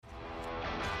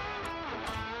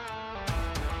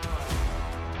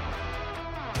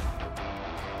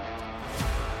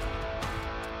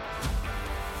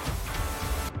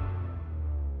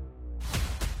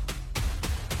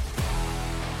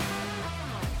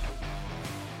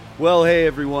Well, hey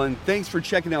everyone, thanks for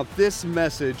checking out this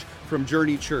message from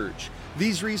Journey Church.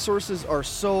 These resources are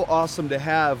so awesome to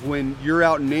have when you're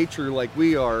out in nature like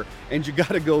we are and you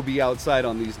gotta go be outside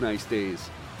on these nice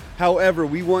days. However,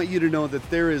 we want you to know that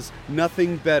there is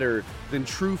nothing better than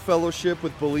true fellowship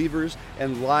with believers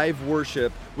and live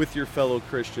worship with your fellow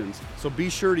Christians. So be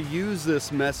sure to use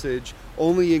this message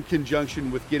only in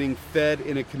conjunction with getting fed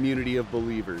in a community of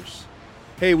believers.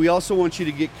 Hey, we also want you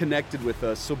to get connected with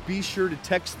us, so be sure to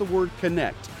text the word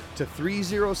CONNECT to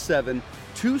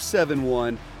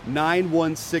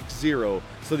 307-271-9160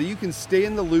 so that you can stay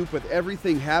in the loop with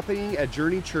everything happening at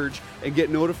Journey Church and get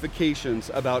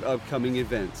notifications about upcoming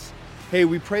events. Hey,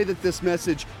 we pray that this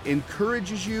message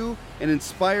encourages you and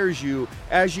inspires you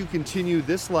as you continue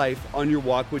this life on your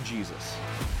walk with Jesus.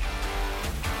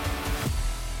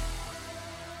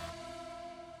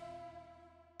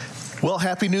 Well,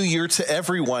 Happy New Year to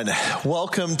everyone.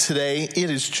 Welcome today. It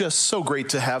is just so great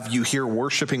to have you here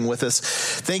worshiping with us.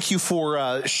 Thank you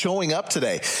for showing up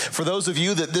today. For those of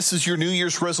you that this is your New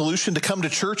Year's resolution to come to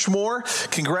church more,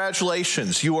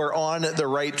 congratulations. You are on the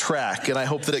right track, and I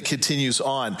hope that it continues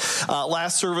on.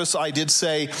 Last service, I did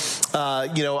say,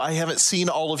 I haven't seen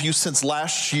all of you since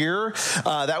last year.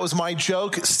 That was my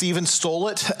joke. Stephen stole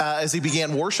it as he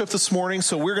began worship this morning,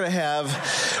 so we're gonna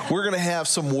have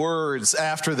some words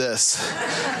after this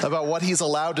about what he's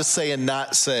allowed to say and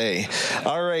not say.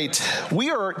 All right, we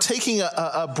are taking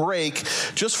a break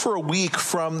just for a week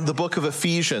from the book of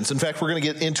Ephesians. In fact, we're going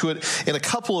to get into it in a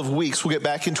couple of weeks. We'll get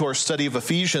back into our study of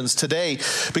Ephesians today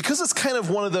because it's kind of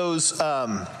one of those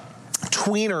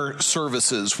tweener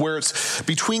services where it's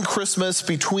between Christmas,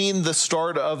 between the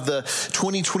start of the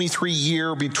 2023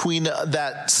 year, between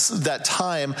that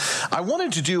time. I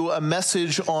wanted to do a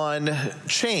message on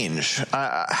change.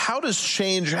 How does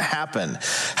change happen?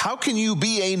 How can you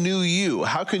be a new you?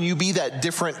 How can you be that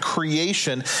different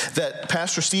creation that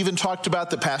Pastor Stephen talked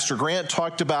about, that Pastor Grant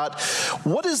talked about?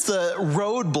 What is the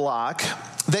roadblock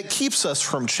that keeps us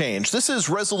from change? This is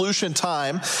resolution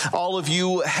time. All of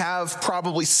you have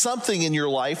probably something in your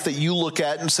life that you look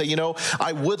at and say,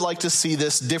 I would like to see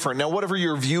this different. Now, whatever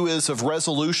your view is of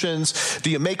resolutions,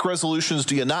 do you make resolutions?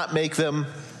 Do you not make them?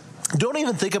 Don't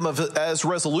even think of them as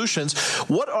resolutions.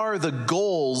 What are the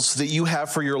goals that you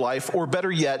have for your life? Or better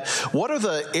yet, what are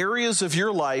the areas of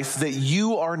your life that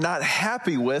you are not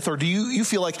happy with? Or do you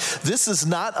feel like this is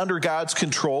not under God's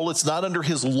control, it's not under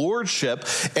His lordship,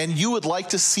 and you would like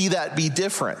to see that be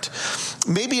different?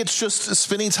 Maybe it's just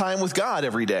spending time with God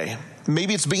every day.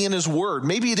 Maybe it's being in His Word.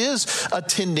 Maybe it is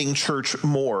attending church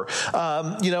more.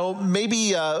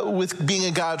 Maybe with being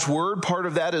in God's Word, part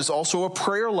of that is also a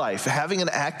prayer life, having an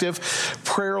active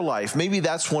prayer life. Maybe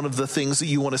that's one of the things that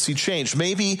you want to see change.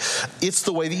 Maybe it's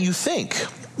the way that you think.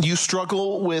 You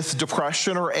struggle with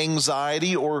depression or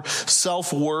anxiety or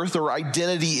self-worth or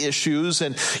identity issues,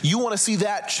 and you want to see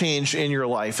that change in your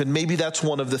life. And maybe that's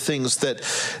one of the things that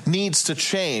needs to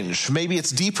change. Maybe it's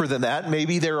deeper than that.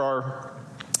 Maybe there are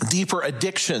deeper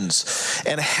addictions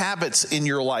and habits in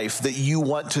your life that you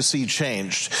want to see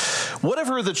changed.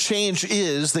 Whatever the change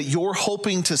is that you're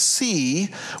hoping to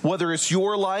see, whether it's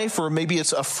your life or maybe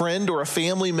it's a friend or a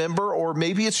family member or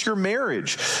maybe it's your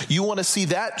marriage, you want to see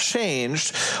that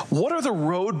changed. What are the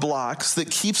roadblocks that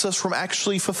keeps us from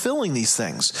actually fulfilling these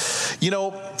things?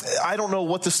 I don't know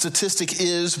what the statistic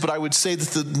is, but I would say that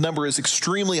the number is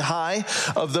extremely high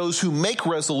of those who make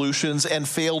resolutions and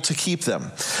fail to keep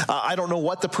them. I don't know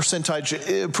what the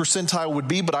percentile would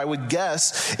be, but I would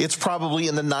guess it's probably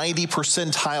in the 90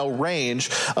 percentile range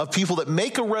of people that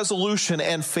make a resolution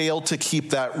and fail to keep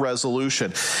that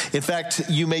resolution. In fact,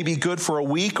 you may be good for a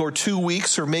week or 2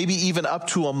 weeks or maybe even up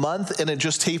to a month, and it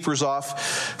just tapers off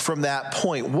from that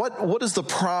point. What is the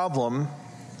problem,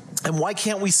 and why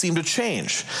can't we seem to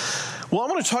change? Well, I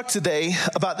want to talk today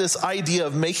about this idea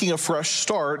of making a fresh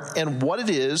start and what it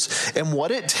is and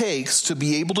what it takes to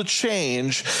be able to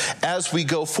change as we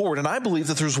go forward. And I believe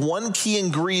that there's one key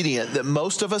ingredient that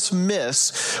most of us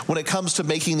miss when it comes to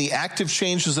making the active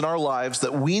changes in our lives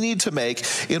that we need to make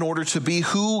in order to be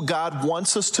who God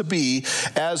wants us to be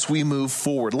as we move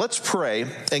forward. Let's pray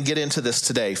and get into this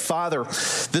today. Father,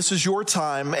 this is your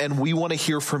time and we want to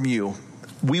hear from you.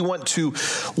 We want to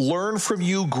learn from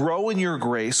you, grow in your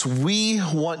grace. We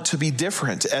want to be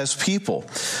different as people.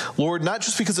 Lord, not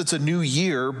just because it's a new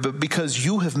year, but because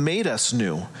you have made us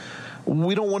new.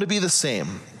 We don't want to be the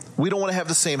same. We don't want to have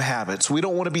the same habits. We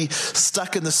don't want to be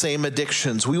stuck in the same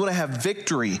addictions. We want to have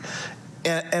victory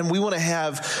And we want to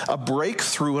have a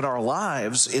breakthrough in our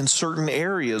lives in certain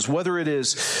areas, whether it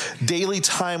is daily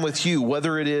time with you,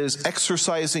 whether it is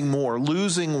exercising more,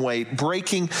 losing weight,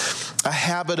 breaking a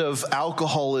habit of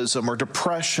alcoholism or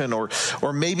depression, or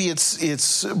maybe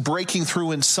it's breaking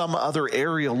through in some other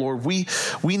area. Lord, we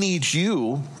need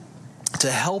you to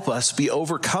help us be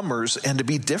overcomers and to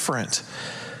be different.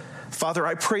 Father,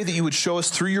 I pray that you would show us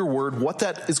through your word what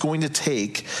that is going to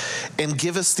take and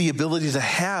give us the ability to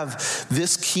have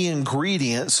this key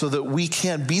ingredient so that we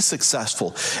can be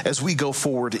successful as we go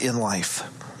forward in life.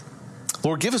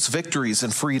 Lord, give us victories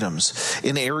and freedoms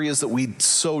in areas that we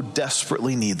so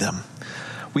desperately need them.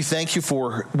 We thank you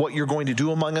for what you're going to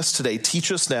do among us today.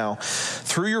 Teach us now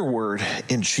through your word.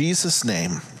 In Jesus'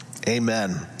 name,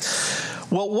 amen.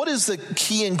 Well, what is the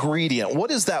key ingredient?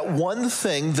 What is that one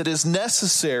thing that is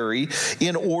necessary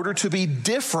in order to be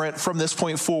different from this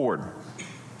point forward?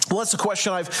 Well, that's a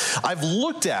question I've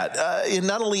looked at,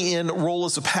 not only in role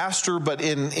as a pastor, but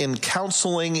in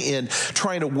counseling, in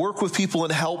trying to work with people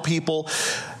and help people.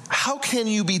 How can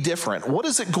you be different? What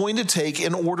is it going to take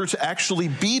in order to actually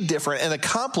be different and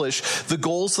accomplish the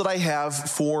goals that I have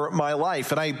for my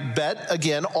life? And I bet,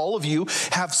 again, all of you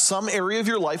have some area of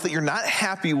your life that you're not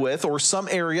happy with, or some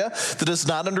area that is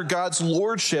not under God's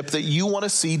lordship that you want to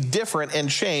see different and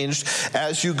changed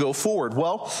as you go forward.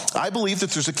 Well, I believe that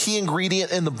there's a key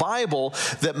ingredient in the Bible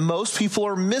that most people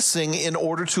are missing in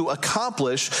order to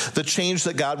accomplish the change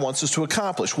that God wants us to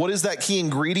accomplish. What is that key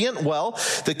ingredient? Well,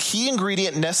 the key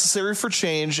ingredient necessary for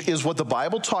change is what the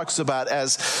Bible talks about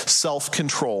as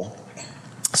self-control.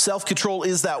 Self-control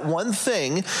is that one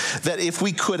thing that if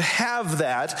we could have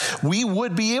that, we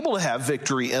would be able to have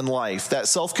victory in life. That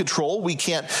self-control, we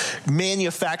can't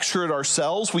manufacture it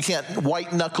ourselves. We can't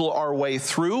white-knuckle our way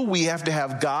through. We have to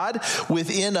have God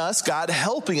within us, God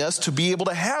helping us to be able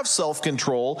to have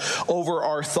self-control over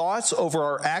our thoughts, over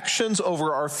our actions,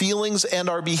 over our feelings, and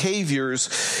our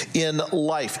behaviors in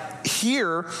life.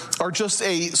 Here are just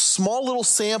a small little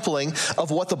sampling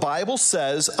of what the Bible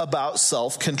says about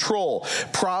self-control.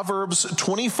 Proverbs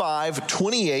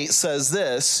 25:28 says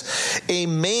this: a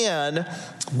man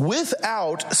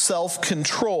without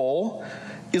self-control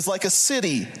is like a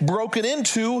city broken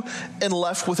into and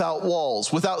left without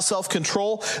walls. Without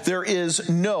self-control, there is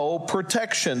no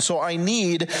protection. So I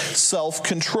need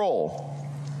self-control.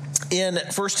 In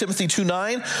 1 Timothy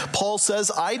 2:9, Paul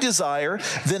says, I desire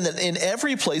then that in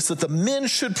every place that the men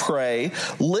should pray,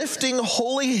 lifting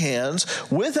holy hands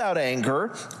without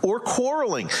anger or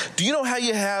quarreling. Do you know how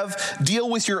you deal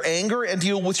with your anger and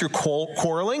deal with your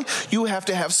quarreling? You have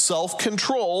to have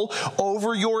self-control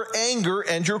over your anger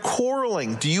and your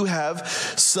quarreling. Do you have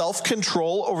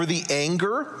self-control over the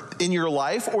anger in your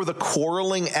life or the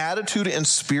quarreling attitude and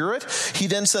spirit? He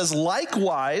then says,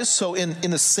 likewise, so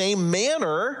in the same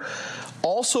manner,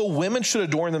 also women should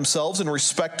adorn themselves in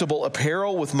respectable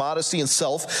apparel with modesty and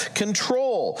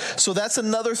self-control. So that's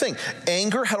another thing.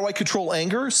 Anger, how do I control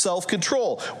anger?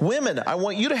 Self-control. Women, I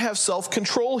want you to have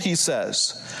self-control, he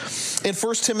says. In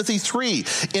 1 Timothy 3,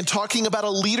 in talking about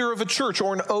a leader of a church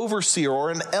or an overseer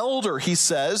or an elder, he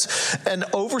says, an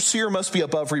overseer must be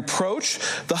above reproach,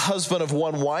 the husband of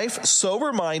one wife,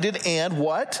 sober-minded, and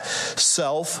what?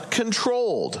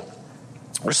 Self-controlled.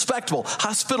 Respectable,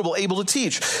 hospitable, able to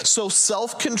teach. So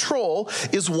self-control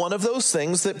is one of those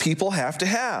things that people have to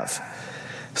have.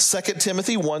 2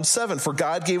 Timothy 1:7, for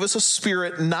God gave us a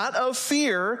spirit not of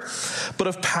fear, but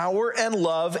of power and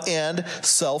love and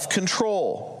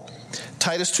self-control.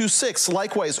 Titus 2:6,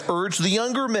 likewise, urge the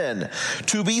younger men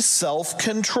to be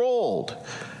self-controlled,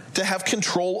 to have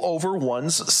control over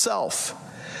one's self.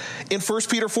 In 1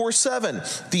 Peter 4:7,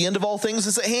 the end of all things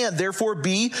is at hand. Therefore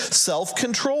be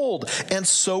self-controlled and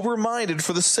sober-minded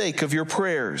for the sake of your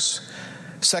prayers.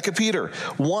 2 Peter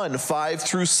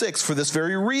 1:5-6, for this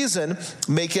very reason,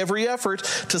 make every effort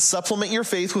to supplement your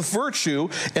faith with virtue,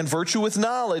 and virtue with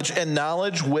knowledge, and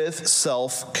knowledge with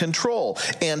self-control,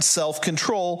 and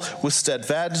self-control with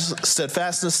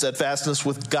steadfastness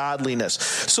with godliness.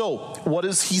 So, what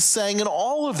is he saying in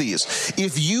all of these?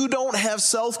 If you don't have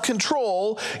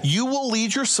self-control, you will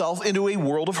lead yourself into a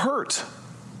world of hurt.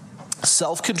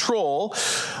 Self-control,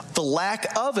 the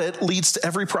lack of it leads to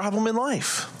every problem in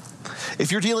life.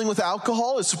 If you're dealing with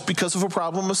alcohol, it's because of a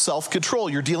problem of self-control.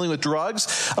 You're dealing with drugs,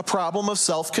 a problem of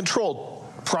self-control.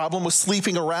 Problem with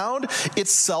sleeping around,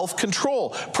 it's self-control.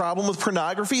 Problem with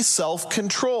pornography,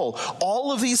 self-control.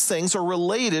 All of these things are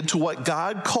related to what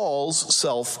God calls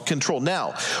self-control.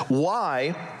 Now,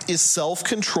 why is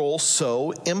self-control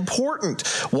so important?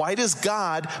 Why does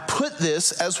God put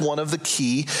this as one of the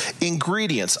key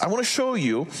ingredients? I want to show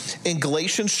you in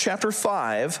Galatians chapter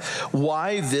 5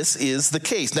 why this is the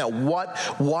case. Now,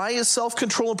 why is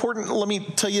self-control important? Let me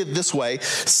tell you this way.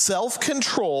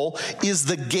 Self-control is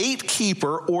the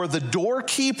gatekeeper or the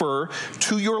doorkeeper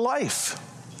to your life.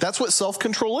 That's what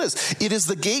self-control is. It is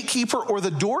the gatekeeper or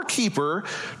the doorkeeper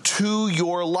to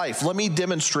your life. Let me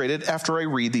demonstrate it after I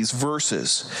read these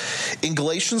verses. In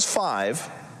Galatians 5,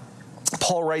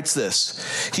 Paul writes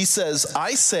this. He says,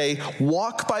 I say,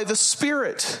 walk by the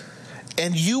Spirit,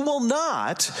 and you will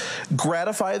not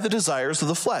gratify the desires of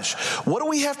the flesh. What do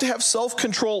we have to have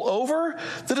self-control over?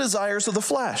 The desires of the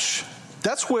flesh.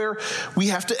 That's where we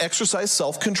have to exercise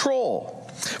self-control.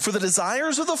 For the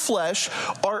desires of the flesh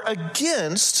are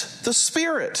against the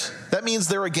Spirit. That means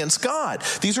they're against God.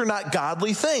 These are not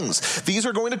godly things. These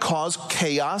are going to cause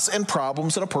chaos and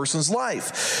problems in a person's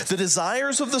life. The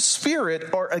desires of the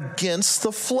Spirit are against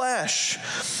the flesh.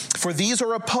 For these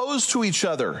are opposed to each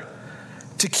other,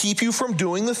 to keep you from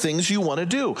doing the things you want to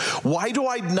do. Why do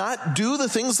I not do the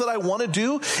things that I want to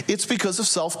do? It's because of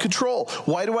self-control.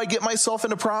 Why do I get myself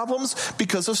into problems?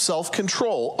 Because of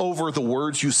self-control over the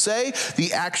words you say,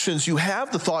 the actions you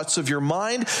have, the thoughts of your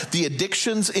mind, the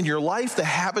addictions in your life, the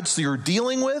habits that you're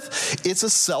dealing with. It's a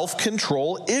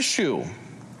self-control issue.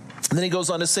 And then he goes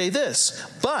on to say this,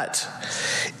 but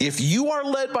if you are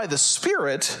led by the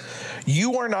Spirit,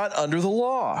 you are not under the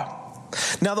law.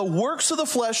 Now, the works of the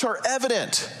flesh are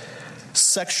evident.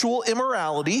 Sexual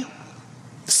immorality.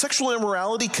 Sexual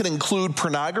immorality can include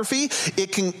pornography.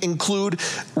 It can include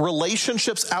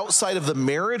relationships outside of the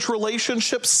marriage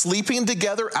relationship, sleeping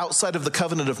together outside of the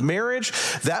covenant of marriage.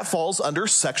 That falls under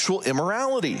sexual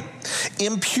immorality.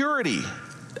 Impurity,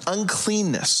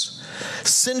 uncleanness,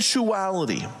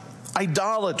 sensuality,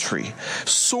 idolatry,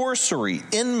 sorcery,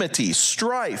 enmity,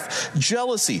 strife,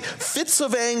 jealousy, fits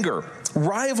of anger,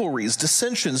 rivalries,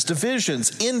 dissensions,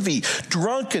 divisions, envy,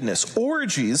 drunkenness,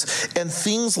 orgies, and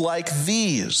things like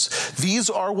these. These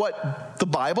are what the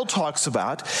Bible talks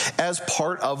about as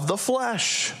part of the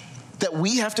flesh that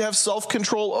we have to have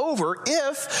self-control over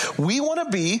if we want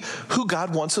to be who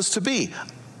God wants us to be.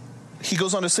 He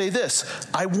goes on to say this,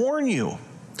 I warn you,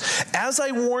 as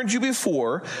I warned you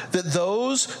before, that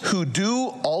those who do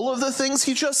all of the things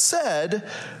he just said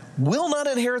will not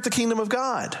inherit the kingdom of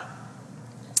God.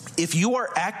 If you are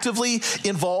actively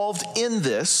involved in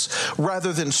this,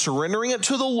 rather than surrendering it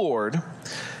to the Lord,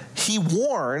 he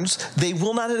warns they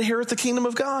will not inherit the kingdom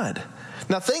of God.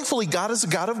 Now, thankfully, God is a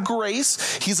God of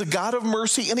grace, he's a God of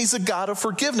mercy, and he's a God of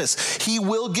forgiveness. He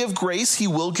will give grace, he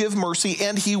will give mercy,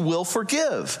 and he will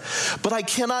forgive. But I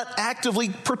cannot actively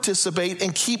participate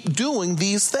and keep doing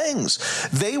these things.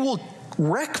 They will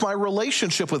wreck my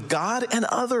relationship with God and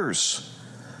others.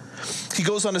 He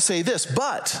goes on to say this,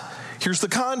 but here's the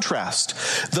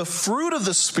contrast. The fruit of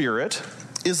the Spirit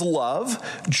is love,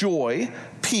 joy,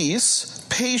 peace,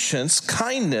 patience,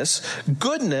 kindness,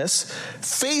 goodness,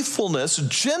 faithfulness,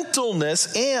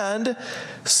 gentleness, and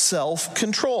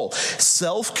self-control.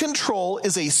 Self-control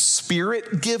is a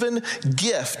Spirit-given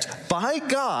gift by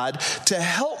God to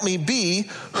help me be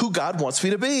who God wants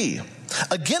me to be.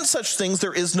 Against such things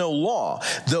there is no law.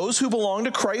 Those who belong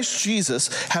to Christ Jesus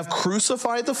have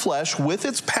crucified the flesh with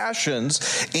its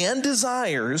passions and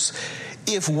desires.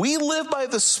 If we live by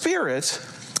the Spirit,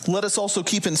 let us also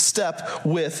keep in step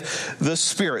with the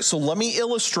Spirit. So let me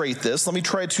illustrate this. Let me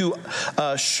try to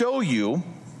show you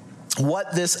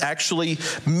what this actually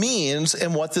means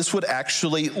and what this would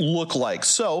actually look like.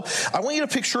 So I want you to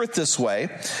picture it this way,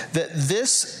 that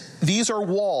these are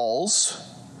walls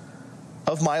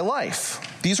of my life.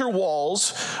 These are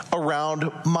walls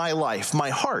around my life, my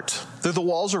heart. They're the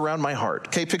walls around my heart.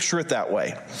 Okay, picture it that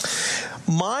way.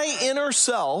 My inner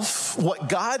self, what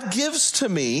God gives to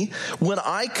me when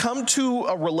I come to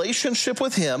a relationship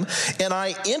with him and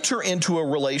I enter into a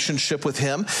relationship with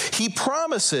him, he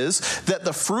promises that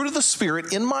the fruit of the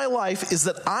Spirit in my life is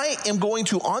that I am going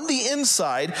to, on the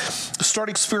inside, start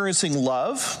experiencing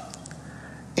love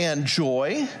and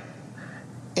joy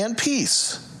and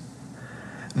peace.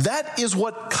 That is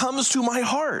what comes to my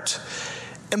heart.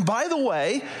 And by the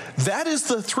way, that is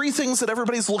the three things that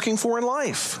everybody's looking for in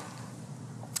life.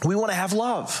 We want to have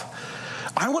love.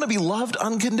 I want to be loved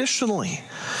unconditionally.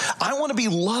 I want to be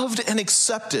loved and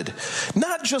accepted,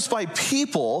 not just by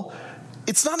people.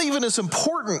 It's not even as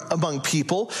important among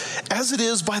people as it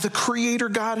is by the Creator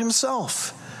God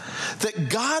himself. That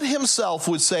God himself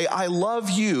would say, I love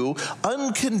you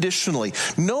unconditionally,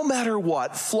 no matter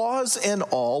what, flaws and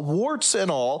all, warts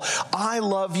and all, I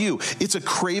love you. It's a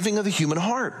craving of the human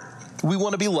heart. We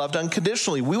want to be loved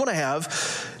unconditionally. We want to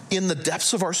have, in the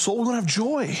depths of our soul, we want to have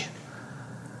joy.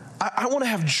 I want to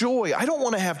have joy. I don't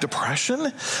want to have depression.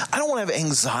 I don't want to have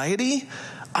anxiety.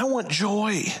 I want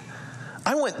joy.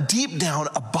 I want deep down,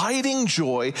 abiding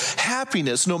joy,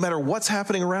 happiness, no matter what's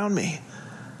happening around me.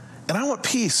 And I want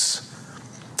peace.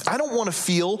 I don't want to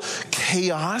feel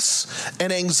chaos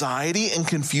and anxiety and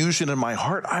confusion in my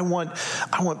heart. I want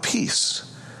peace.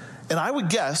 And I would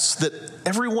guess that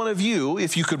every one of you,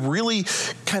 if you could really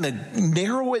kind of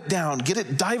narrow it down,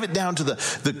 dive it down to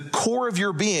the core of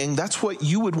your being, that's what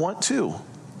you would want too.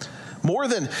 More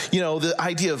than, the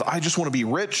idea of I just want to be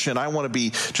rich and I want to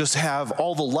just have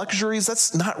all the luxuries.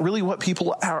 That's not really what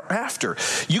people are after.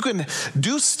 You can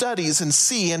do studies and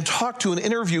see and talk to and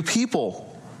interview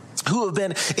people who have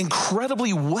been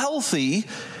incredibly wealthy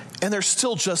and they're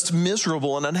still just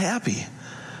miserable and unhappy.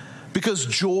 Because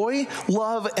joy,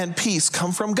 love, and peace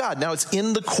come from God. Now, it's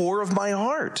in the core of my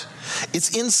heart.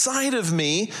 It's inside of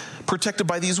me, protected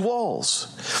by these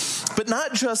walls. But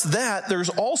not just that, there's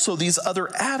also these other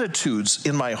attitudes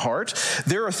in my heart.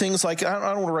 There are things like, I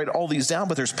don't want to write all these down,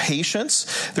 but there's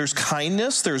patience, there's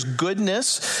kindness, there's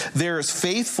goodness, there's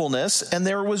faithfulness, and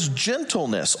there was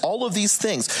gentleness. All of these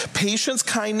things. Patience,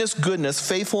 kindness, goodness,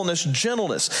 faithfulness,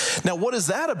 gentleness. Now, what is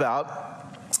that about?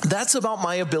 That's about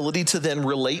my ability to then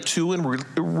relate to and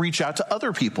reach out to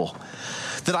other people.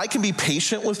 That I can be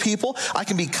patient with people, I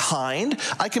can be kind,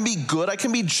 I can be good, I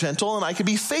can be gentle, and I can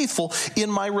be faithful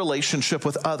in my relationship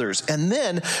with others. And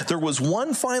then there was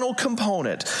one final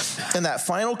component, and that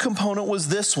final component was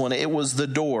this one. It was the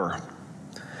door.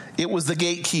 It was the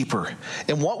gatekeeper.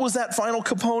 And what was that final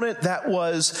component? That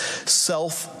was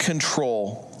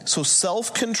self-control. So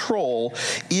self-control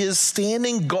is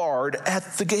standing guard at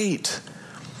the gate.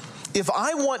 If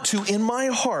I want to, in my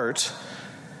heart,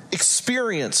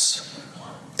 experience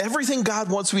everything God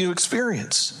wants me to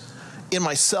experience in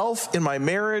myself, in my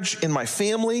marriage, in my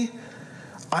family,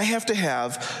 I have to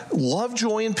have love,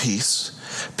 joy, and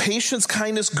peace, patience,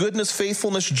 kindness, goodness,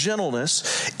 faithfulness,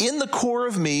 gentleness in the core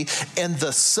of me, and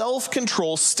the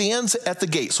self-control stands at the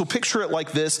gate. So picture it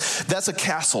like this. That's a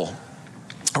castle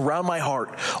around my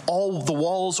heart. All the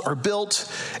walls are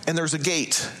built, and there's a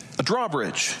gate, a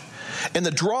drawbridge. And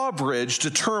the drawbridge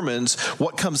determines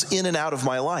what comes in and out of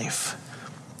my life.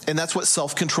 And that's what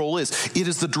self-control is. It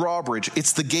is the drawbridge.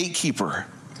 It's the gatekeeper.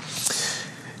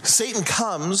 Satan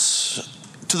comes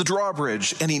to the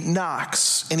drawbridge and he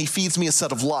knocks and he feeds me a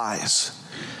set of lies.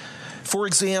 For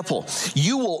example,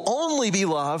 you will only be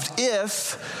loved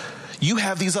if you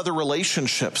have these other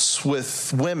relationships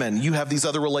with women. You have these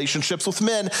other relationships with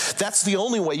men. That's the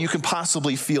only way you can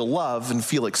possibly feel love and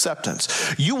feel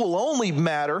acceptance. You will only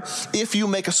matter if you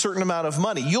make a certain amount of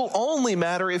money. You'll only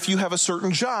matter if you have a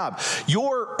certain job.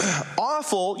 You're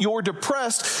awful, you're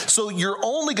depressed, so you're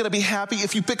only going to be happy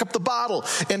if you pick up the bottle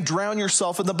and drown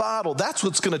yourself in the bottle. That's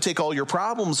what's going to take all your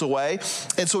problems away.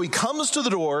 And so he comes to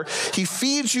the door, he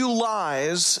feeds you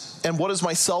lies, and what does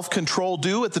my self-control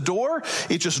do at the door?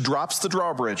 It just drops the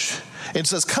drawbridge and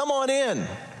says, come on in.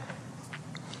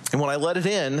 And when I let it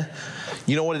in,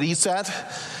 you know what it eats at?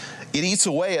 It eats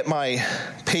away at my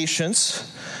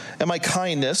patience and my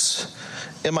kindness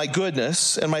and my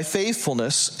goodness and my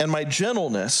faithfulness and my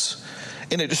gentleness,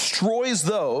 and it destroys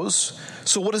those.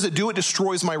 So what does it do? It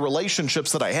destroys my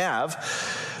relationships that I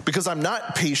have because I'm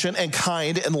not patient and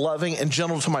kind and loving and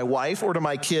gentle to my wife or to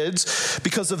my kids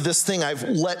because of this thing I've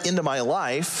let into my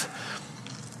life.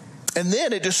 And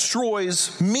then it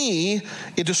destroys me,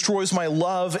 it destroys my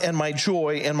love and my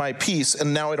joy and my peace,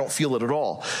 and now I don't feel it at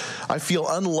all. I feel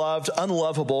unloved,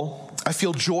 unlovable. I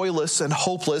feel joyless and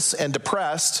hopeless and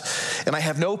depressed, and I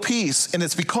have no peace. And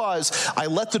it's because I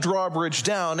let the drawbridge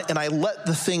down and I let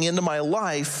the thing into my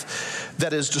life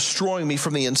that is destroying me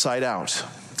from the inside out.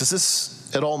 Does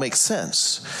this at all make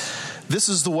sense? This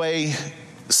is the way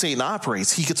Satan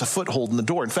operates. He gets a foothold in the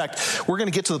door. In fact, we're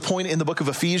going to get to the point in the book of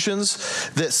Ephesians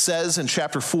that says in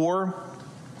chapter 4,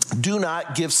 do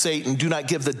not give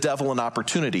the devil an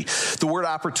opportunity. The word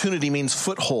opportunity means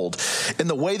foothold. And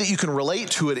the way that you can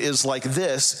relate to it is like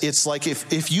this. It's like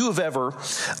if you have ever,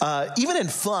 even in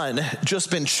fun,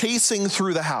 just been chasing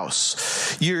through the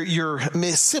house. Your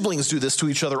siblings do this to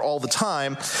each other all the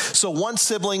time. So one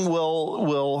sibling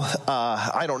will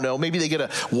I don't know, maybe they get a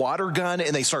water gun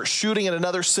and they start shooting at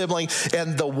another sibling,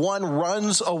 and the one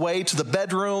runs away to the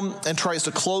bedroom and tries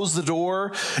to close the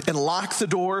door and lock the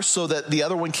door so that the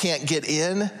other one can't get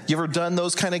in. You ever done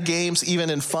those kind of games,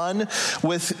 even in fun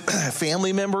with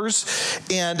family members?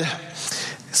 And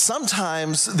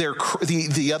sometimes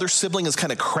the other sibling is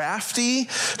kind of crafty,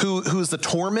 who's the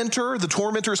tormentor. The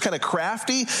tormentor is kind of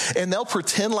crafty, and they'll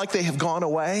pretend like they have gone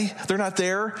away. They're not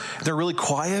there. They're really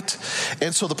quiet.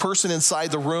 And so the person inside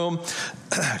the room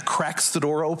cracks the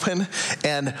door open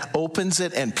and opens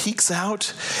it and peeks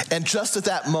out. And just at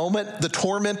that moment, the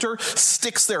tormentor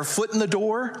sticks their foot in the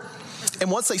door. And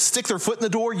once they stick their foot in the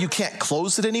door, you can't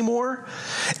close it anymore.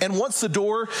 And once you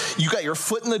got your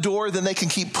foot in the door, then they can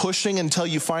keep pushing until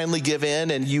you finally give in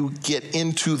and you get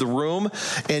into the room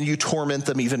and you torment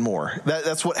them even more.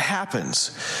 That's what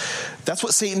happens. That's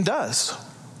what Satan does.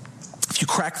 If you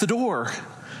crack the door,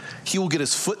 he will get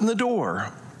his foot in the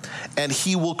door and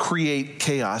he will create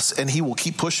chaos and he will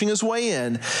keep pushing his way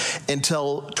in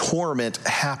until torment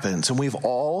happens. And we've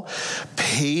all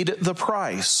paid the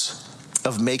price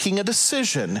of making a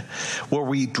decision where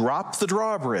we drop the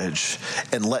drawbridge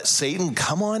and let Satan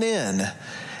come on in,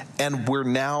 and we're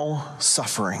now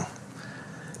suffering.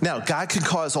 Now, God can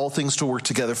cause all things to work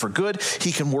together for good.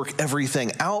 He can work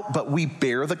everything out, but we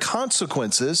bear the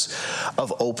consequences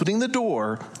of opening the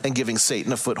door and giving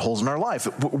Satan a foothold in our life.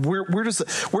 Where's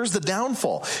the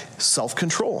downfall?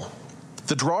 Self-control.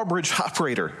 The drawbridge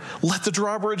operator, let the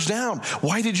drawbridge down.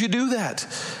 Why did you do that?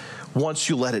 Once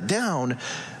you let it down,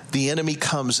 the enemy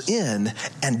comes in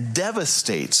and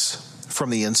devastates from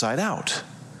the inside out.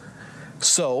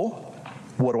 So,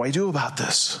 what do I do about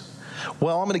this?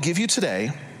 Well, I'm going to give you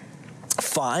today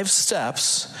 5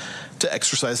 steps to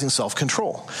exercising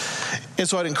self-control. And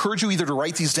so I'd encourage you either to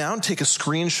write these down, take a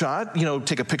screenshot,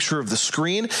 take a picture of the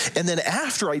screen, and then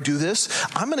after I do this,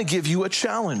 I'm going to give you a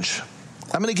challenge.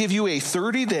 I'm going to give you a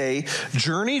 30-day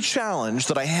journey challenge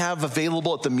that I have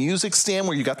available at the music stand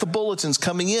where you got the bulletins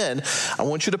coming in. I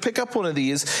want you to pick up one of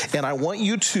these, and I want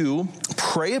you to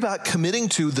pray about committing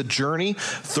to the Journey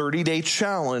 30-day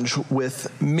challenge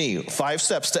with me. 5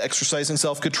 steps to exercising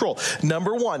self-control.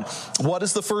 Number 1, what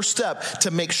is the first step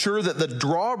to make sure that the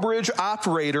drawbridge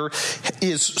operator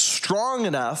is strong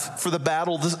enough for the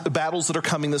battles that are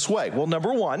coming this way? Well,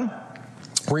 number 1,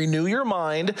 renew your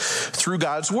mind through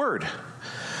God's word.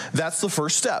 That's the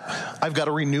first step. I've got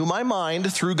to renew my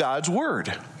mind through God's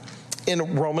word.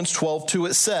 In Romans 12:2,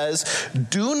 it says,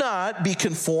 do not be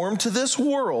conformed to this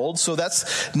world. So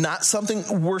that's not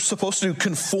something we're supposed to do.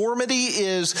 Conformity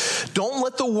is don't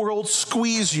let the world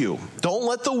squeeze you. Don't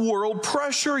let the world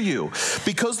pressure you.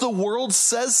 Because the world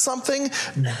says something,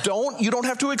 you don't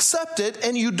have to accept it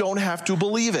and you don't have to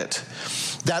believe it.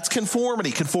 That's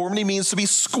conformity. Conformity means to be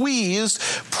squeezed,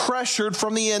 pressured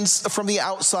from the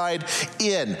outside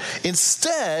in.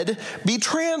 Instead, be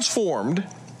transformed,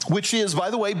 which is,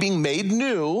 by the way, being made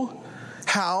new.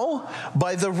 How?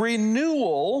 By the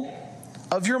renewal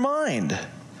of your mind.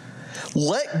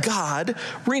 Let God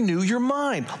renew your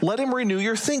mind. Let him renew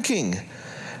your thinking,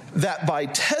 that by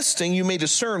testing you may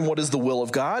discern what is the will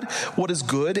of God, what is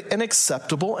good and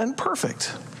acceptable and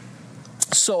perfect.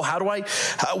 So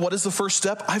what is the first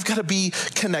step? I've got to be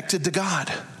connected to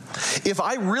God. If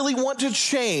I really want to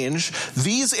change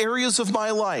these areas of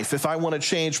my life, if I want to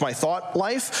change my thought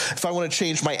life, if I want to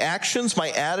change my actions, my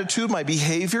attitude, my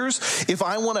behaviors, if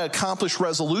I want to accomplish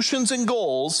resolutions and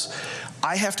goals,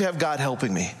 I have to have God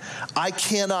helping me. I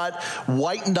cannot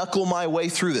white knuckle my way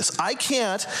through this. I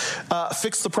can't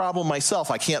fix the problem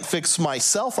myself. I can't fix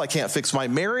myself. I can't fix my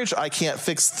marriage. I can't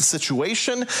fix the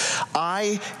situation.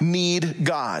 I need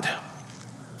God.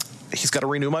 He's got to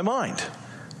renew my mind.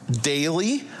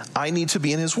 Daily, I need to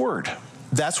be in his word.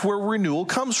 That's where renewal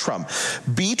comes from.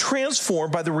 Be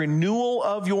transformed by the renewal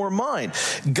of your mind.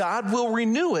 God will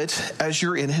renew it as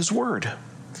you're in his word.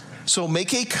 So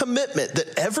make a commitment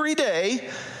that every day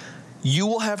you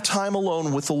will have time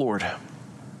alone with the Lord.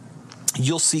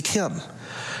 You'll seek him.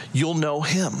 You'll know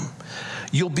him.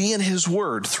 You'll be in his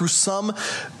word through some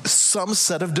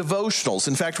set of devotionals.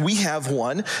 In fact, we have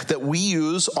one that we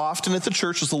use often at the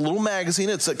church. It's a little magazine.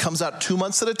 It comes out 2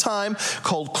 months at a time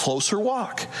called Closer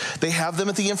Walk. They have them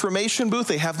at the information booth.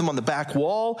 They have them on the back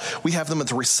wall. We have them at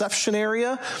the reception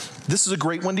area. This is a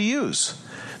great one to use.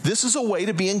 This is a way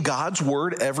to be in God's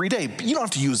word every day. You don't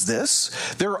have to use this.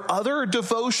 There are other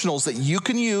devotionals that you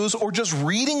can use, or just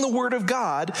reading the word of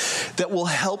God that will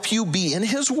help you be in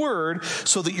his word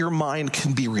so that your mind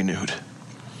can be renewed.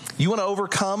 You want to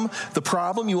overcome the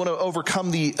problem? You want to overcome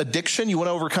the addiction? You want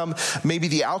to overcome maybe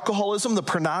the alcoholism, the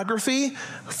pornography?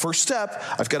 First step,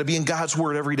 I've got to be in God's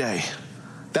word every day.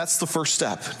 That's the first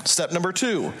step. Step number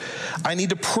 2, I need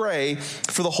to pray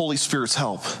for the Holy Spirit's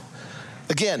help.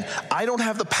 Again, I don't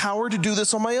have the power to do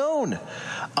this on my own.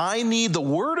 I need the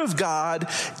Word of God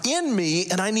in me,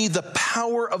 and I need the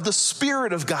power of the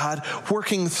Spirit of God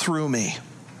working through me.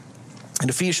 In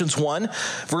Ephesians 1,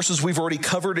 verses we've already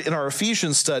covered in our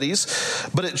Ephesians studies,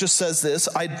 but it just says this,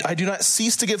 I do not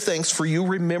cease to give thanks for you,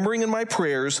 remembering in my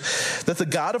prayers that the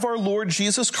God of our Lord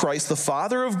Jesus Christ, the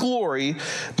Father of glory,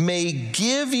 may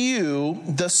give you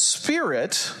the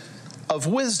Spirit of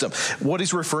wisdom. What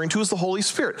he's referring to is the Holy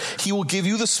Spirit. He will give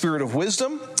you the spirit of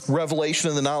wisdom, revelation,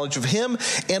 and the knowledge of him,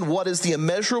 and what is the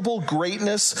immeasurable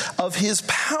greatness of his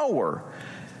power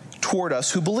toward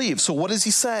us who believe. So what is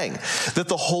he saying? That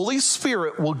the Holy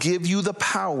Spirit will give you the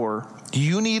power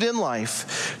you need in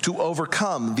life to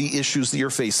overcome the issues that you're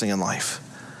facing in life.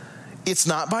 It's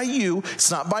not by you, it's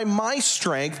not by my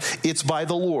strength, it's by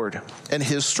the Lord and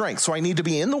his strength. So I need to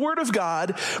be in the Word of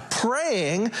God,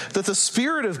 praying that the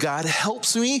Spirit of God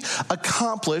helps me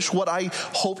accomplish what I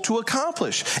hope to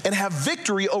accomplish and have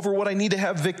victory over what I need to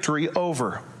have victory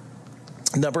over.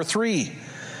 Number 3,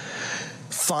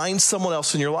 find someone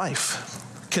else in your life.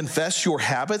 Confess your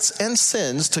habits and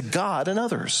sins to God and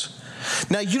others.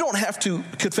 Now, you don't have to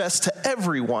confess to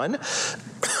everyone,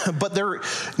 but there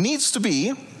needs to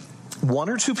be 1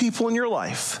 or 2 people in your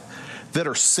life that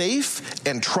are safe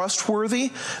and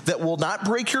trustworthy, that will not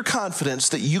break your confidence,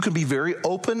 that you can be very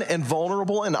open and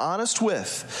vulnerable and honest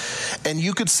with. And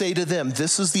you could say to them,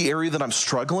 this is the area that I'm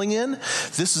struggling in.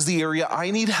 This is the area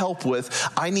I need help with.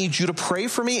 I need you to pray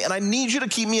for me, and I need you to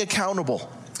keep me accountable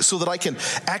so that I can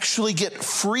actually get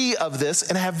free of this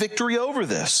and have victory over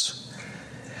this.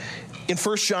 In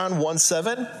 1 John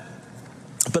 1:7,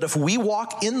 but if we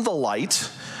walk in the light,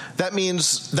 that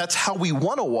means that's how we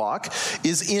want to walk,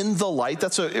 is in the light.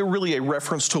 That's really a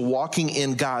reference to walking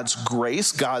in God's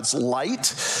grace, God's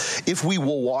light. If we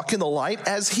will walk in the light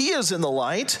as he is in the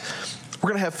light, we're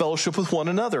going to have fellowship with one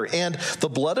another. And the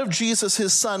blood of Jesus,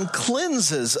 his son,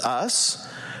 cleanses us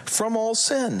from all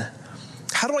sin.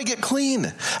 How do I get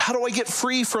clean? How do I get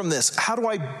free from this? How do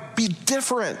I be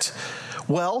different?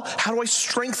 Well, how do I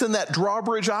strengthen that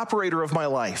drawbridge operator of my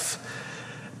life?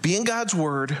 Be in God's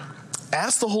Word.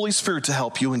 Ask the Holy Spirit to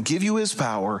help you and give you his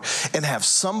power, and have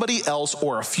somebody else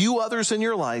or a few others in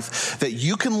your life that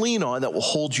you can lean on that will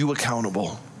hold you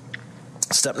accountable.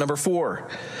 Step number 4,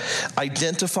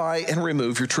 identify and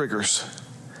remove your triggers.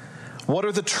 What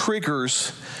are the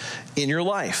triggers in your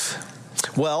life?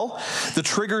 Well, the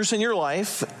triggers in your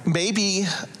life may be,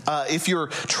 if you're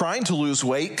trying to lose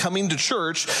weight, coming to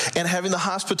church and having the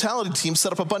hospitality team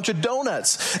set up a bunch of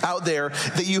donuts out there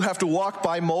that you have to walk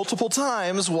by multiple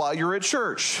times while you're at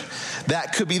church.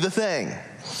 That could be the thing.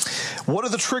 What are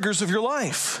the triggers of your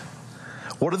life?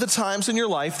 What are the times in your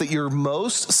life that you're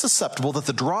most susceptible, that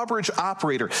the drawbridge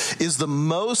operator is the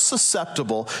most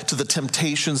susceptible to the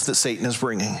temptations that Satan is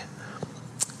bringing?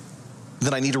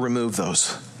 Then I need to remove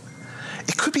those.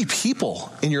 It could be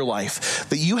people in your life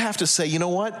that you have to say, you know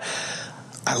what?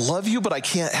 I love you, but I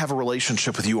can't have a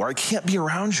relationship with you, or I can't be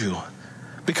around you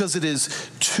because it is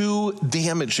too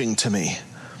damaging to me.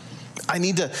 I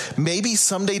need to, maybe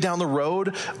someday down the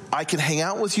road, I can hang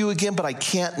out with you again, but I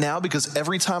can't now because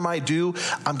every time I do,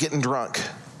 I'm getting drunk.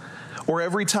 Or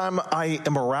every time I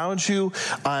am around you,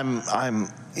 I'm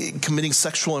committing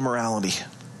sexual immorality.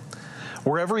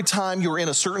 Or every time you're in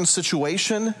a certain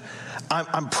situation,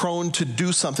 I'm prone to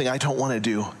do something I don't want to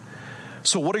do.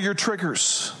 So what are your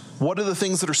triggers? What are the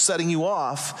things that are setting you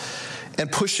off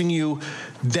and pushing you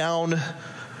down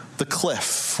the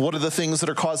cliff? What are the things that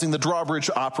are causing the drawbridge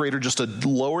operator just to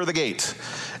lower the gate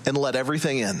and let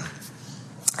everything in?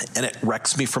 And it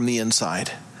wrecks me from the inside.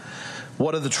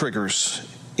 What are the triggers?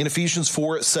 In Ephesians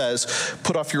 4, it says,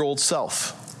 put off your old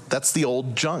self. That's the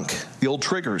old junk, the old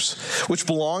triggers, which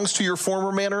belongs to your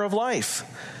former manner of life.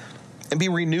 And be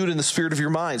renewed in the spirit of your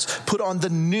minds. Put on the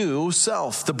new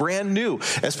self, the brand new.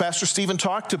 As Pastor Stephen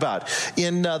talked about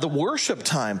in the worship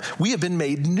time, we have been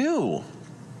made new.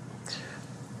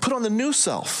 Put on the new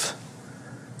self.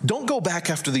 Don't go back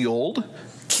after the old.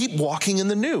 Keep walking in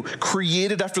the new,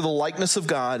 created after the likeness of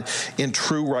God in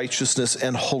true righteousness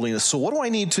and holiness. So what do I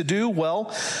need to do?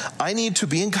 Well, I need to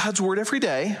be in God's Word every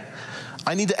day.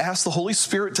 I need to ask the Holy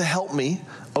Spirit to help me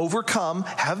overcome,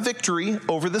 have victory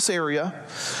over this area.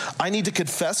 I need to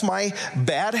confess my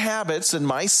bad habits and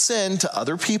my sin to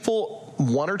other people,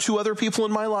 1 or 2 other people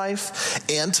in my life,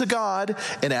 and to God,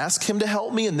 and ask him to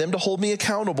help me and them to hold me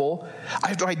accountable. I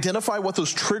have to identify what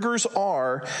those triggers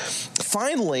are.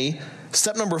 Finally,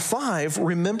 step number 5,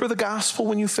 remember the gospel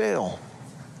when you fail.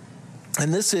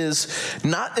 And this is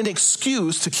not an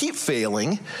excuse to keep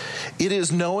failing. It is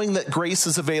knowing that grace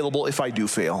is available if I do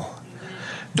fail.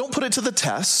 Don't put it to the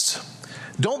test.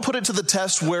 Don't put it to the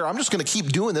test where I'm just going to keep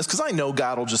doing this because I know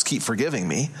God will just keep forgiving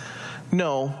me.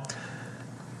 No,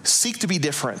 seek to be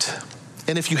different.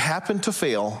 And if you happen to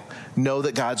fail, know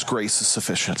that God's grace is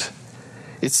sufficient.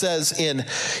 It says in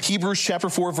Hebrews chapter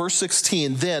 4, verse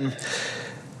 16, then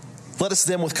let us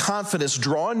then with confidence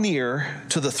draw near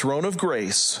to the throne of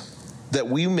grace, that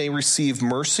we may receive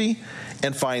mercy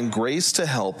and find grace to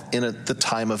help in the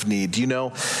time of need. Do you know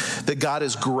that God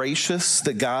is gracious,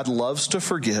 that God loves to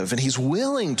forgive, and he's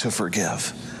willing to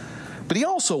forgive? But he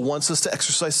also wants us to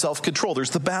exercise self-control.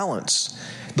 There's the balance.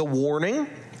 The warning,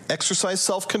 exercise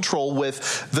self-control,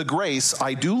 with the grace,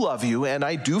 I do love you and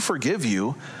I do forgive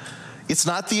you. It's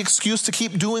not the excuse to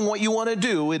keep doing what you want to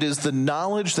do. It is the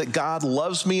knowledge that God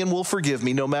loves me and will forgive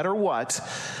me no matter what,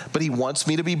 but he wants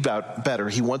me to be better.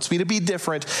 He wants me to be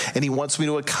different, and he wants me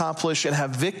to accomplish and have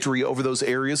victory over those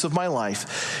areas of my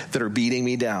life that are beating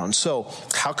me down. So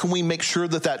how can we make sure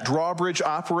that that drawbridge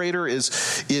operator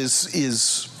is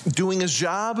doing his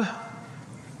job?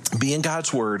 Be in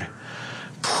God's word.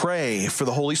 Pray for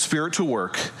the Holy Spirit to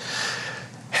work.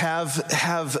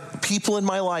 Have people in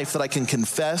my life that I can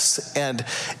confess and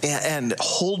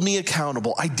hold me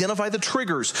accountable. Identify the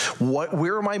triggers.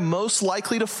 Where am I most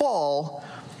likely to fall?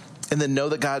 And then know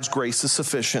that God's grace is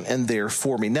sufficient and there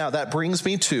for me. Now, that brings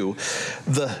me to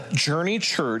the Journey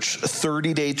Church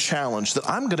 30-day challenge that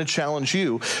I'm going to challenge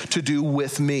you to do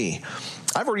with me.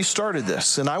 I've already started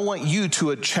this, and I want you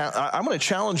to, I'm going to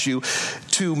challenge you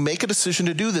to make a decision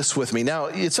to do this with me. Now,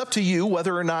 it's up to you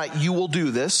whether or not you will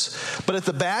do this, but at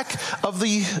the back of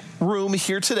the room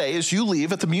here today, as you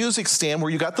leave, at the music stand where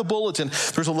you got the bulletin,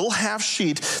 there's a little half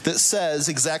sheet that says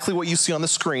exactly what you see on the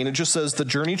screen. It just says the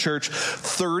Journey Church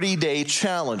 30-day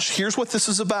challenge. Here's what this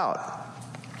is about.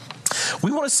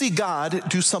 We want to see God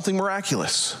do something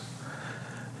miraculous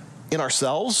in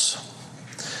ourselves,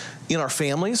 in our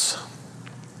families,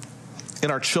 in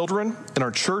our children, in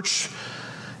our church,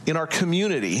 in our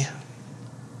community,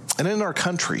 and in our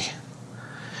country.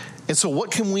 And so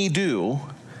what can we do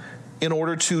in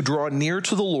order to draw near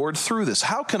to the Lord through this?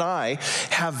 How can I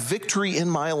have victory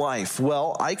in my life?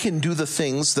 Well, I can do the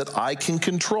things that I can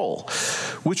control,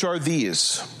 which are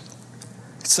these.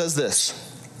 It says this,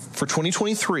 for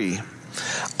 2023,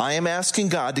 I am asking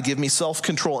God to give me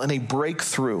self-control and a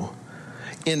breakthrough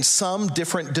in some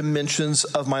different dimensions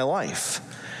of my life.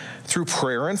 Through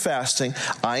prayer and fasting,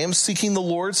 I am seeking the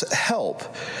Lord's help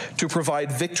to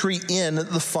provide victory in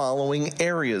the following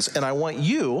areas. And I want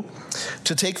you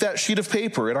to take that sheet of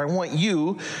paper and I want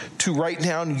you to write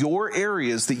down your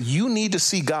areas that you need to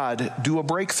see God do a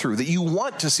breakthrough, that you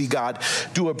want to see God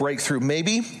do a breakthrough.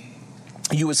 Maybe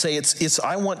you would say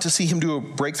I want to see him do a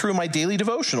breakthrough in my daily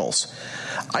devotionals.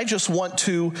 I just want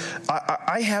to,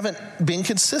 I haven't been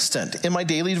consistent in my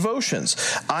daily devotions.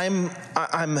 I'm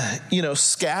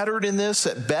scattered in this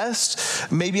at best.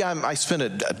 Maybe I spend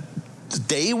a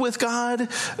day with God,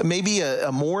 maybe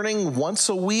a morning once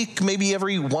a week, maybe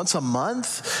every once a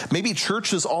month. Maybe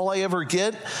church is all I ever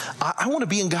get. I want to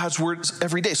be in God's word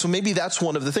every day. So maybe that's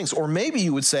one of the things. Or maybe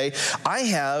you would say,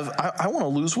 I want to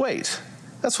lose weight.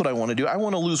 That's what I want to do. I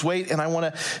want to lose weight and I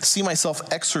want to see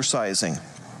myself exercising.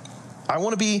 I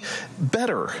want to be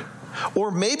better. Or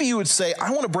maybe you would say,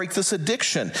 I want to break this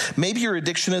addiction. Maybe your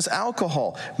addiction is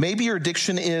alcohol. Maybe your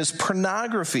addiction is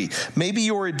pornography. Maybe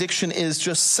your addiction is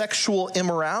just sexual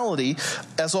immorality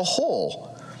as a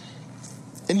whole.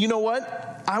 And you know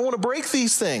what? I want to break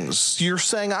these things. You're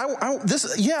saying, I want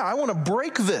to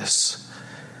break this.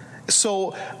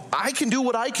 So I can do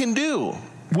what I can do,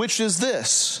 which is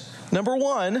this. Number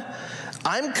one,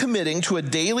 I'm committing to a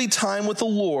daily time with the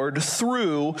Lord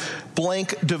through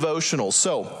blank devotionals.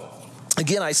 So,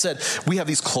 again, I said we have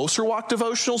these closer walk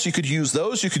devotionals. You could use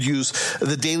those. You could use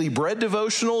the Daily Bread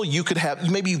devotional. You could have,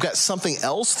 maybe you've got something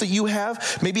else that you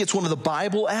have. Maybe it's one of the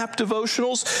Bible app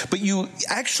devotionals, but you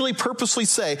actually purposely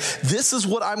say, this is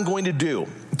what I'm going to do.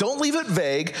 Don't leave it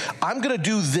vague. I'm going to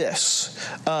do this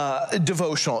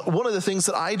devotional. One of the things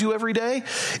that I do every day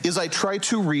is I try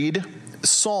to read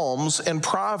Psalms and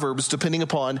Proverbs depending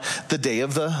upon the day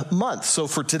of the month. So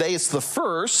for today, it's the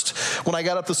 1st. When I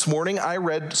got up this morning, I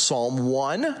read Psalm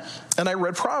 1 and I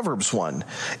read Proverbs 1,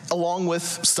 along with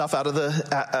stuff out of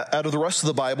the rest of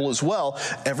the Bible as well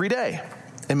every day.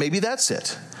 And maybe that's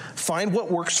it. Find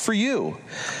what works for you.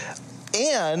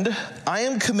 And I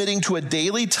am committing to a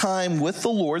daily time with the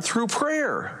Lord through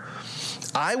prayer.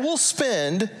 I will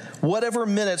spend whatever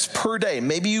minutes per day.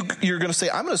 Maybe you're going to say,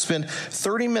 I'm going to spend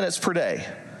 30 minutes per day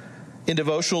in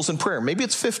devotionals and prayer. Maybe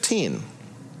it's 15.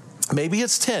 Maybe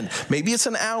it's 10. Maybe it's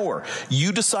an hour.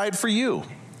 You decide for you.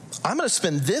 I'm going to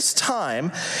spend this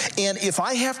time, and if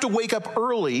I have to wake up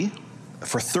early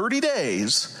for 30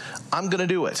 days, I'm going to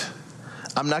do it.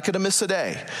 I'm not going to miss a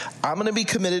day. I'm going to be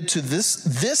committed to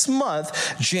this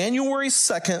month, January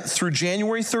 2nd through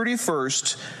January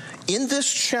 31st, in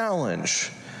this challenge.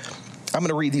 I'm going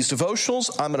to read these devotionals.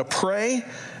 I'm going to pray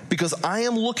because I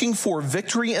am looking for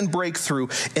victory and breakthrough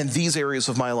in these areas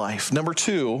of my life. Number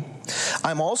 2,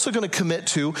 I'm also going to commit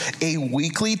to a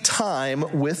weekly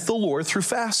time with the Lord through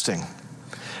fasting.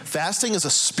 Fasting is a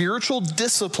spiritual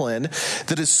discipline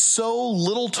that is so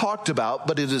little talked about,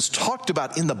 but it is talked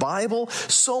about in the Bible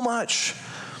so much.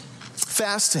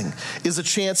 Fasting is a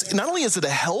chance, not only is it a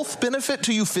health benefit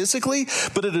to you physically,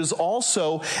 but it is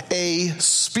also a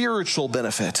spiritual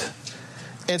benefit.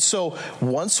 And so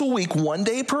once a week, one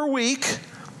day per week,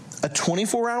 a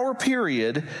 24-hour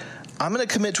period, I'm going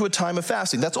to commit to a time of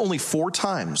fasting. That's only 4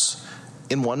 times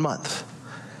in 1 month.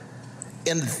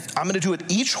 And I'm going to do it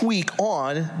each week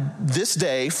on this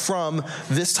day from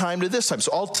this time to this time.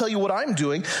 So I'll tell you what I'm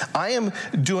doing. I am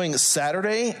doing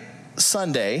Saturday,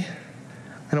 Sunday.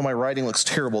 I know my writing looks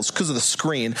terrible. It's because of the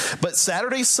screen. But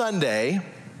Saturday, Sunday,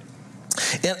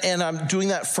 and I'm doing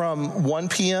that from 1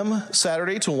 p.m.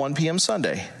 Saturday to 1 p.m.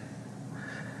 Sunday.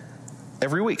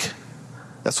 Every week.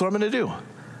 That's what I'm going to do.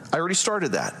 I already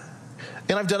started that.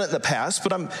 And I've done it in the past,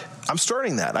 but I'm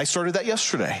starting that. I started that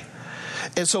yesterday.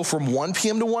 And so from 1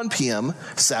 p.m. to 1 p.m.,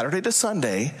 Saturday to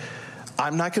Sunday,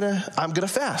 I'm going to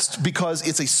fast because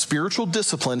it's a spiritual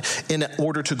discipline in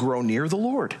order to grow near the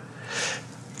Lord.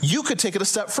 You could take it a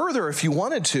step further if you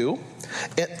wanted to.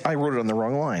 I wrote it on the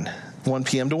wrong line. 1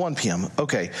 p.m. to 1 p.m.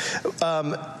 Okay.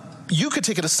 You could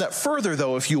take it a step further,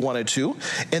 though, if you wanted to,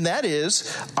 and that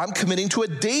is I'm committing to a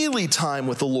daily time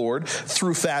with the Lord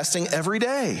through fasting every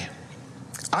day.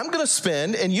 I'm going to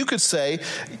spend, and you could say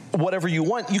whatever you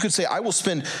want. You could say, I will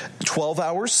spend 12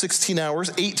 hours, 16 hours,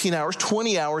 18 hours,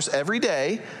 20 hours every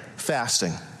day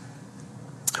fasting.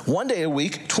 1 day a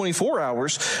week, 24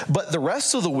 hours, but the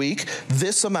rest of the week,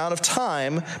 this amount of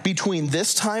time between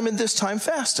this time and this time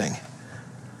fasting.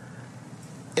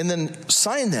 And then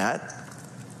sign that,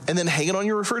 and then hang it on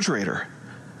your refrigerator.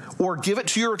 Or give it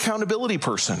to your accountability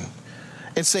person.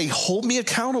 And say, hold me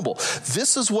accountable.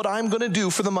 This is what I'm going to do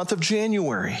for the month of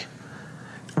January.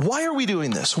 Why are we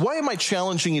doing this? Why am I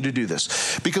challenging you to do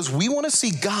this? Because we want to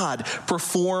see God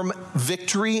perform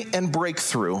victory and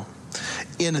breakthrough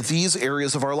in these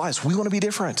areas of our lives. We want to be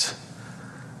different.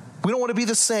 We don't want to be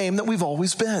the same that we've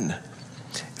always been.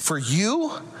 For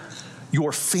you,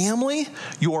 your family,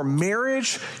 your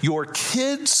marriage, your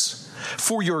kids,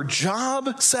 for your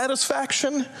job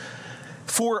satisfaction,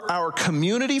 for our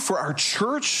community, for our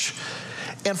church,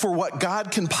 and for what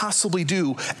God can possibly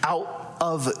do out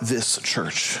of this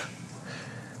church.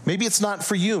 Maybe it's not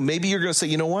for you. Maybe you're going to say,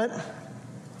 you know what?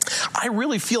 I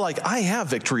really feel like I have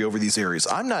victory over these areas.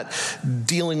 I'm not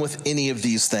dealing with any of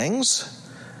these things,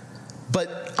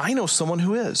 but I know someone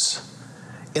who is.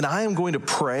 And I am going to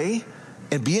pray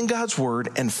and be in God's word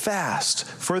and fast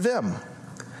for them.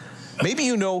 Maybe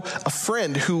you know a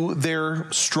friend who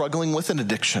they're struggling with an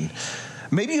addiction.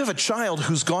 Maybe you have a child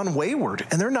who's gone wayward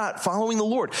and they're not following the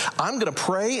Lord. I'm going to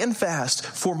pray and fast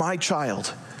for my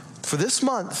child for this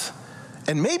month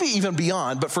and maybe even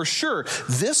beyond, but for sure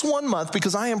this 1 month,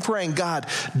 because I am praying, God,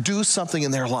 do something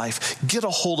in their life. Get a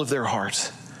hold of their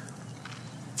heart.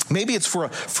 Maybe it's for a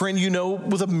friend you know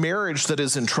with a marriage that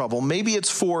is in trouble. Maybe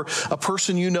it's for a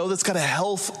person you know that's got a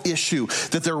health issue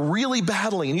that they're really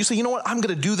battling. And you say, you know what, I'm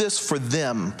going to do this for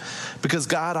them because,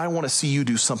 God, I want to see you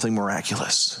do something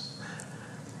miraculous.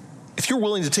 If you're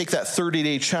willing to take that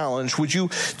 30-day challenge, would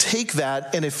you take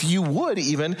that? And if you would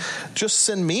even, just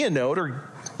send me a note or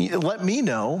let me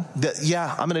know that,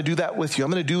 yeah, I'm going to do that with you.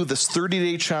 I'm going to do this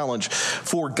 30-day challenge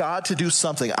for God to do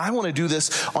something. I want to do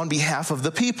this on behalf of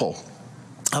the people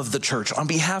of the church, on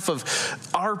behalf of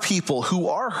our people who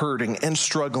are hurting and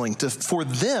struggling, for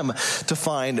them to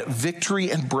find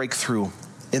victory and breakthrough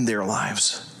in their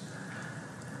lives.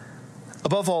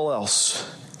 Above all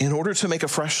else, in order to make a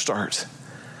fresh start,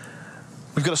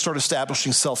 we've got to start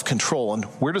establishing self-control. And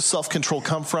where does self-control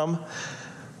come from?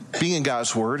 Being in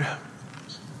God's word,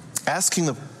 asking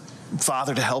the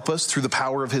Father to help us through the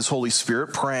power of his Holy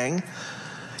Spirit, praying,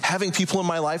 having people in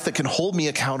my life that can hold me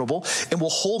accountable and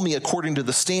will hold me according to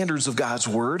the standards of God's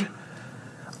word,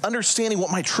 understanding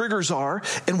what my triggers are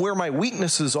and where my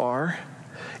weaknesses are,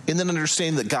 and then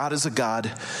understanding that God is a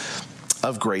God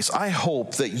of grace. I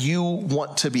hope that you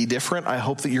want to be different. I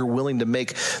hope that you're willing to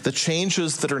make the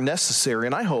changes that are necessary.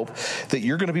 And I hope that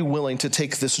you're going to be willing to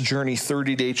take this Journey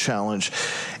 30-day challenge.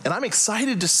 And I'm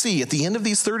excited to see at the end of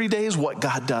these 30 days what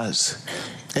God does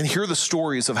and hear the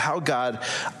stories of how God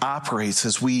operates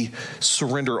as we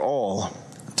surrender all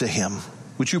to him.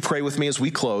 Would you pray with me as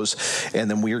we close, and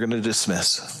then we are going to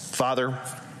dismiss. Father,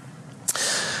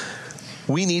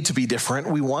 We need to be different.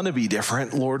 We want to be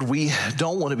different. Lord, we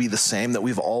don't want to be the same that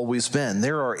we've always been.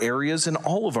 There are areas in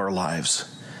all of our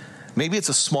lives. Maybe it's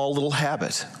a small little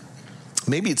habit.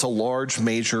 Maybe it's a large,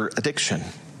 major addiction.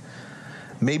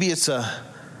 Maybe it's a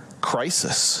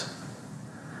crisis.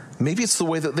 Maybe it's the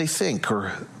way that they think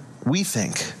or we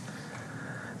think.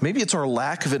 Maybe it's our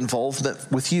lack of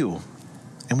involvement with you,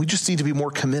 and we just need to be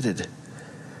more committed.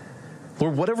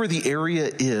 Lord, whatever the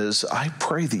area is, I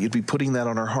pray that you'd be putting that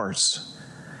on our hearts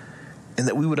and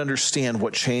that we would understand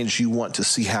what change you want to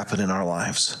see happen in our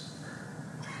lives.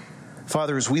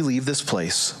 Father, as we leave this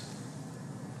place,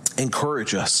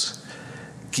 encourage us.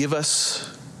 Give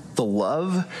us the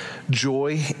love,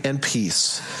 joy, and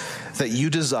peace that you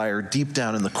desire deep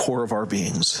down in the core of our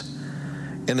beings.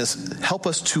 And help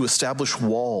us to establish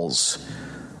walls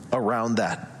around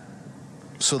that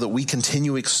so that we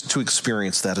continue to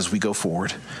experience that as we go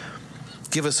forward.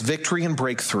 Give us victory and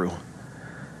breakthrough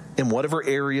in whatever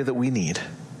area that we need.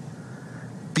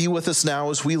 Be with us now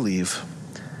as we leave.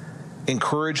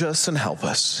 Encourage us and help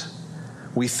us.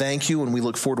 We thank you and we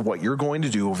look forward to what you're going to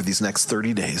do over these next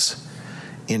 30 days.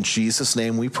 In Jesus'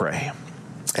 name we pray.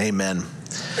 Amen.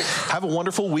 Have a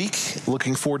wonderful week.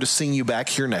 Looking forward to seeing you back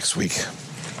here next week.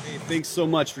 Hey, thanks so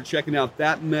much for checking out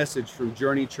that message from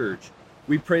Journey Church.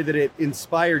 We pray that it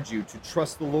inspired you to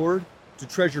trust the Lord, to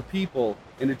treasure people,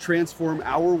 and to transform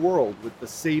our world with the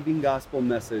saving gospel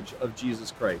message of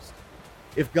Jesus Christ.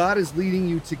 If God is leading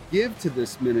you to give to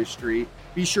this ministry,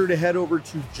 be sure to head over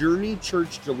to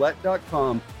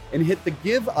journeychurchgillette.com and hit the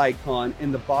give icon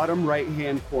in the bottom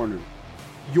right-hand corner.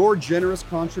 Your generous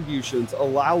contributions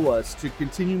allow us to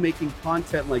continue making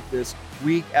content like this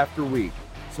week after week.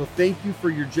 So thank you for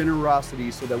your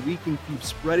generosity so that we can keep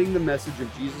spreading the message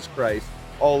of Jesus Christ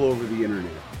all over the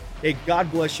internet. Hey,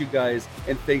 God bless you guys,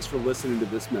 and thanks for listening to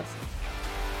this message.